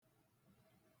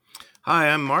Hi,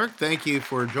 I'm Mark. Thank you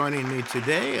for joining me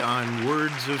today on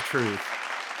Words of Truth.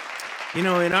 In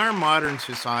our modern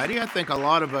society, I think a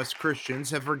lot of us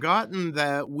Christians have forgotten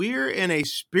that we're in a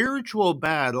spiritual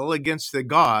battle against the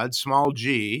God, small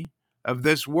g, of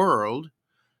this world,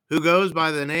 who goes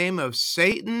by the name of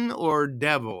Satan or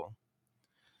devil.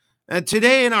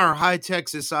 Today, in our high tech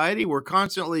society, we're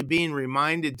constantly being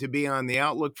reminded to be on the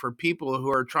outlook for people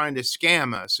who are trying to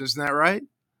scam us. Isn't that right?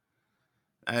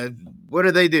 Uh, what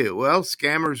do? Well,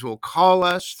 scammers will call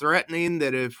us threatening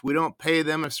that if we don't pay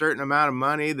them a certain amount of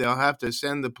money, they'll have to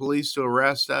send the police to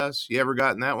arrest us. You ever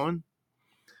gotten that one?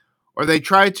 Or they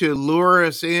try to lure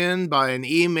us in by an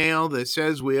email that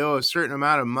says we owe a certain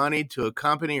amount of money to a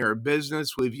company or a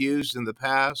business we've used in the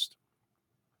past.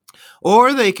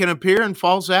 Or they can appear in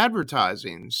false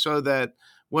advertising so that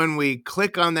when we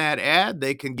click on that ad,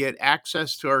 they can get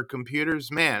access to our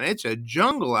computers. Man, it's a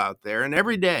jungle out there, and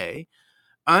every day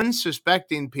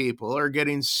unsuspecting people are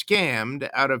getting scammed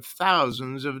out of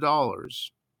thousands of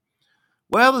dollars.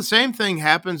 Well, the same thing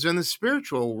happens in the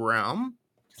spiritual realm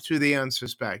to the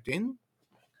unsuspecting.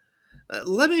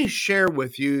 Let me share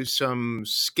with you some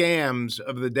scams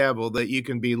of the devil that you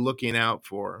can be looking out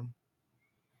for.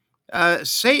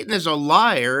 Satan is a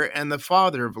liar and the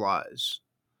father of lies.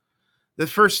 The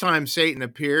first time Satan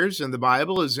appears in the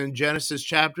Bible is in Genesis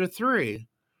chapter 3.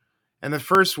 And the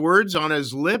first words on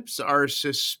his lips are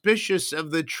suspicious of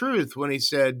the truth when he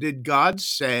said, "Did God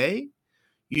say,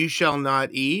 you shall not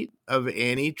eat of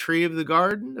any tree of the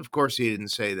garden?" Of course, he didn't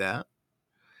say that.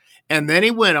 And then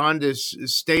he went on to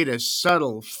state a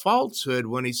subtle falsehood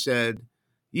when he said,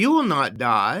 "You will not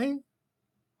die."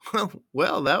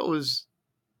 Well, that was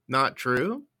not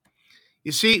true.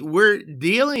 You see, we're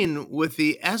dealing with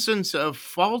the essence of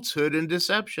falsehood and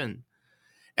deception.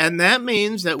 And that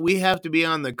means that we have to be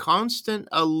on the constant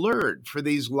alert for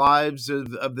these lives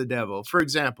of the devil. For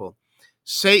example,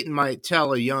 Satan might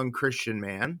tell a young Christian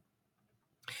man,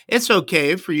 "It's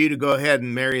okay for you to go ahead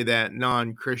and marry that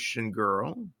non Christian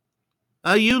girl.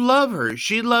 You love her.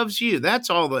 She loves you. That's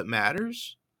all that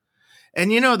matters."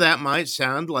 And that might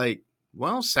sound like,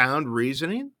 well, sound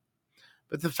reasoning.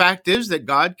 But the fact is that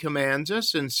God commands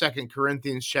us in 2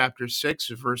 Corinthians chapter 6,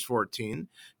 verse 14,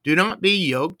 do not be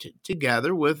yoked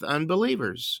together with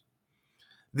unbelievers.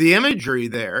 The imagery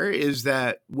there is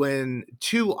that when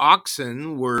two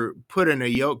oxen were put in a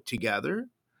yoke together,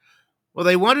 well,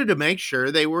 they wanted to make sure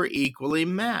they were equally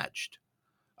matched.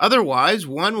 Otherwise,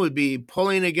 one would be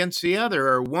pulling against the other,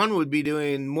 or one would be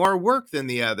doing more work than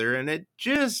the other, and it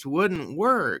just wouldn't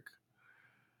work.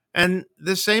 And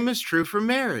the same is true for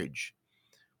marriage.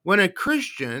 When a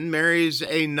Christian marries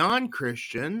a non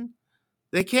Christian,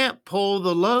 they can't pull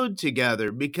the load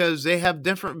together because they have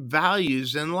different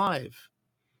values in life.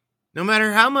 No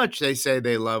matter how much they say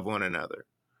they love one another,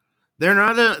 they're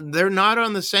not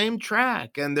on the same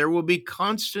track, and there will be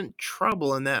constant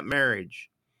trouble in that marriage.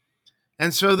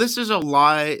 And so this is a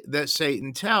lie that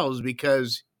Satan tells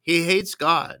because he hates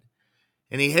God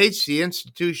and he hates the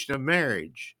institution of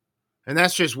marriage. And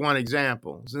that's just one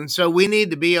example. And so we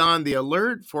need to be on the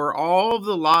alert for all of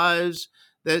the lies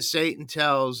that Satan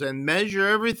tells and measure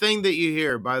everything that you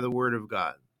hear by the word of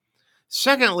God.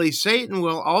 Secondly, Satan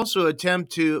will also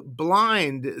attempt to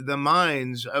blind the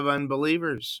minds of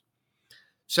unbelievers.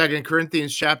 2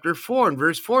 Corinthians chapter 4 and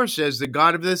verse 4 says, "The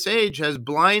God of this age has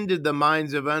blinded the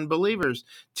minds of unbelievers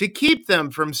to keep them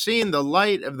from seeing the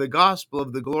light of the gospel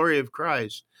of the glory of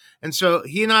Christ." And so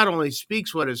he not only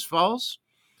speaks what is false,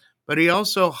 but he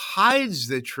also hides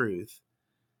the truth.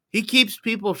 He keeps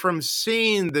people from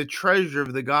seeing the treasure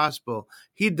of the gospel.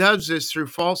 He does this through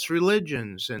false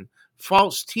religions and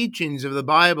false teachings of the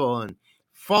Bible and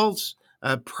false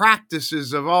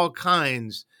practices of all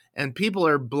kinds. And people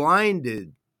are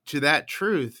blinded to that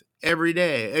truth every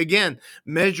day. Again,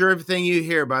 measure everything you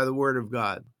hear by the word of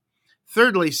God.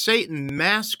 Thirdly, Satan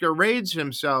masquerades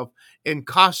himself in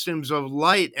costumes of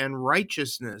light and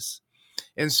righteousness.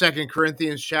 In 2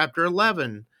 Corinthians chapter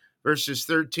 11, verses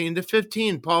 13 to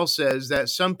 15, Paul says that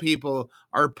some people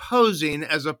are posing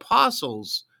as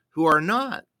apostles who are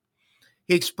not.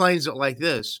 He explains it like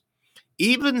this: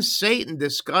 "Even Satan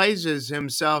disguises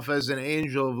himself as an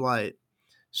angel of light.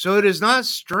 So it is not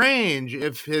strange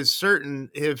if his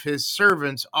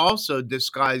servants also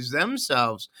disguise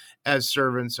themselves as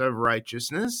servants of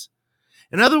righteousness."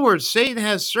 In other words, Satan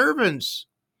has servants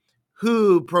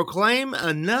who proclaim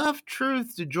enough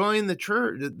truth to join the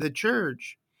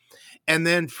church. And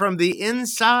then from the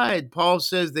inside, Paul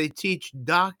says they teach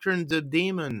doctrines of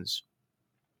demons.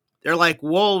 They're like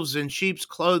wolves in sheep's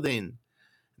clothing.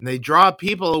 And they draw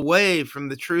people away from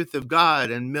the truth of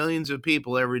God, and millions of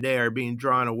people every day are being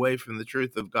drawn away from the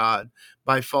truth of God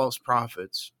by false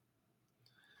prophets.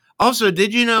 Also,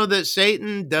 did you know that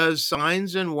Satan does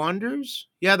signs and wonders?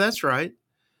 Yeah, that's right.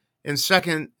 In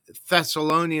 2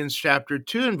 Thessalonians chapter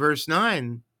 2 and verse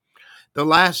 9, the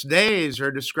last days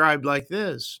are described like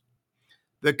this.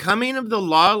 The coming of the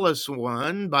lawless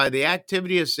one by the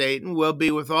activity of Satan will be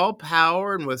with all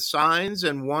power and with signs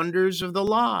and wonders of the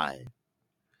lie.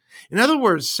 In other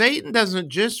words, Satan doesn't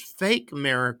just fake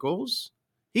miracles,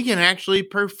 he can actually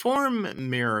perform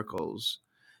miracles.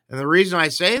 And the reason I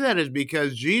say that is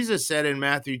because Jesus said in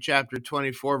Matthew chapter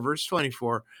 24, verse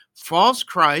 24, false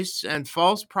Christs and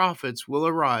false prophets will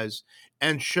arise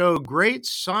and show great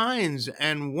signs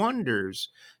and wonders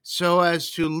so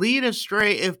as to lead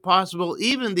astray, if possible,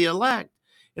 even the elect.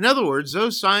 In other words,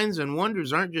 those signs and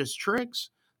wonders aren't just tricks,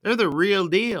 they're the real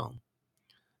deal.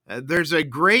 There's a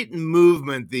great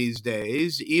movement these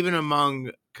days, even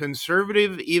among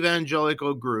conservative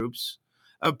evangelical groups,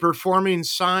 of performing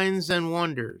signs and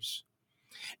wonders.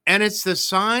 And it's the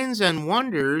signs and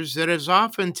wonders that is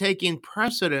often taking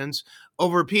precedence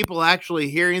over people actually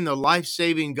hearing the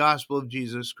life-saving gospel of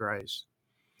Jesus Christ.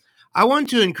 I want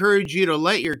to encourage you to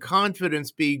let your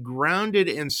confidence be grounded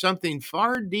in something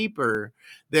far deeper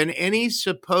than any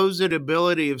supposed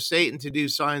ability of Satan to do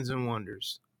signs and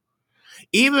wonders.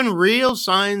 Even real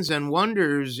signs and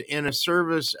wonders in a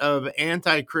service of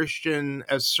anti-Christian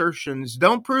assertions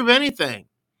don't prove anything,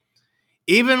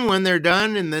 even when they're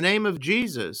done in the name of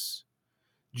Jesus.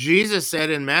 Jesus said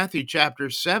in Matthew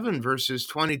chapter 7, verses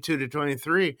 22 to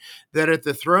 23, that at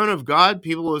the throne of God,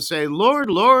 people will say, Lord,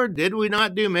 Lord, did we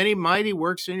not do many mighty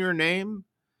works in your name?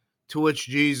 To which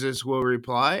Jesus will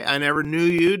reply, I never knew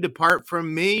you. Depart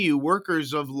from me, you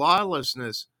workers of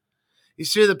lawlessness. You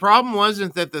see, the problem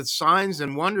wasn't that the signs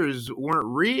and wonders weren't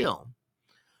real,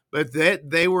 but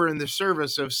that they were in the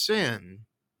service of sin.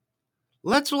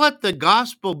 Let's let the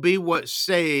gospel be what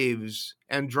saves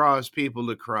and draws people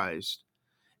to Christ,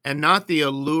 and not the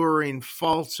alluring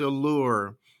false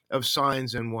allure of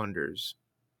signs and wonders.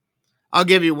 I'll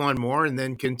give you one more and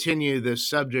then continue this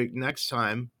subject next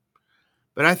time.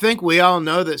 But I think we all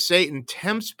know that Satan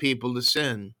tempts people to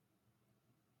sin.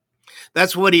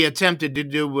 That's what he attempted to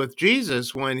do with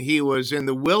Jesus when he was in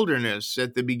the wilderness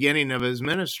at the beginning of his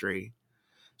ministry.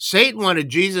 Satan wanted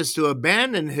Jesus to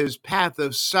abandon his path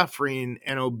of suffering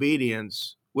and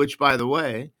obedience, which, by the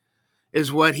way,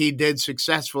 is what he did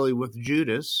successfully with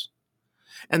Judas.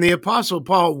 And the Apostle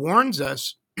Paul warns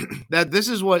us that this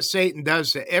is what Satan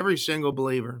does to every single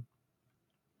believer.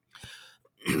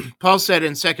 Paul said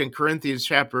in 2 Corinthians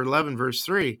chapter 11, verse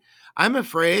 3, I'm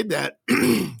afraid that,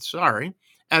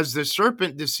 as the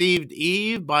serpent deceived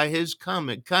Eve by his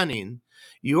cunning,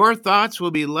 your thoughts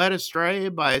will be led astray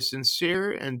by a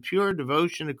sincere and pure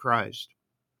devotion to Christ.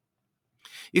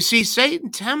 You see,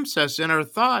 Satan tempts us in our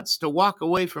thoughts to walk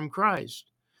away from Christ,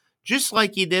 just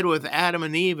like he did with Adam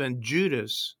and Eve and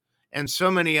Judas and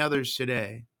so many others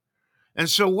today. And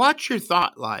so watch your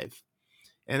thought life.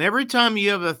 And every time you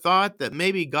have a thought that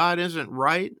maybe God isn't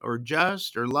right or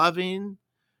just or loving,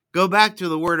 go back to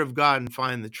the Word of God and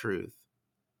find the truth.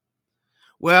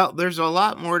 Well, there's a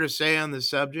lot more to say on the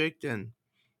subject, and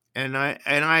I'm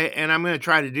going to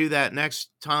try to do that next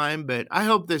time, but I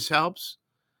hope this helps.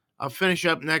 I'll finish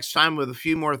up next time with a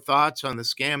few more thoughts on the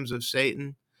scams of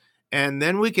Satan, and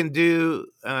then we can do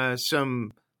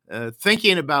some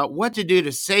thinking about what to do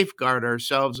to safeguard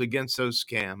ourselves against those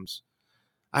scams.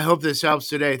 I hope this helps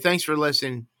today. Thanks for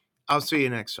listening. I'll see you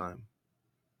next time.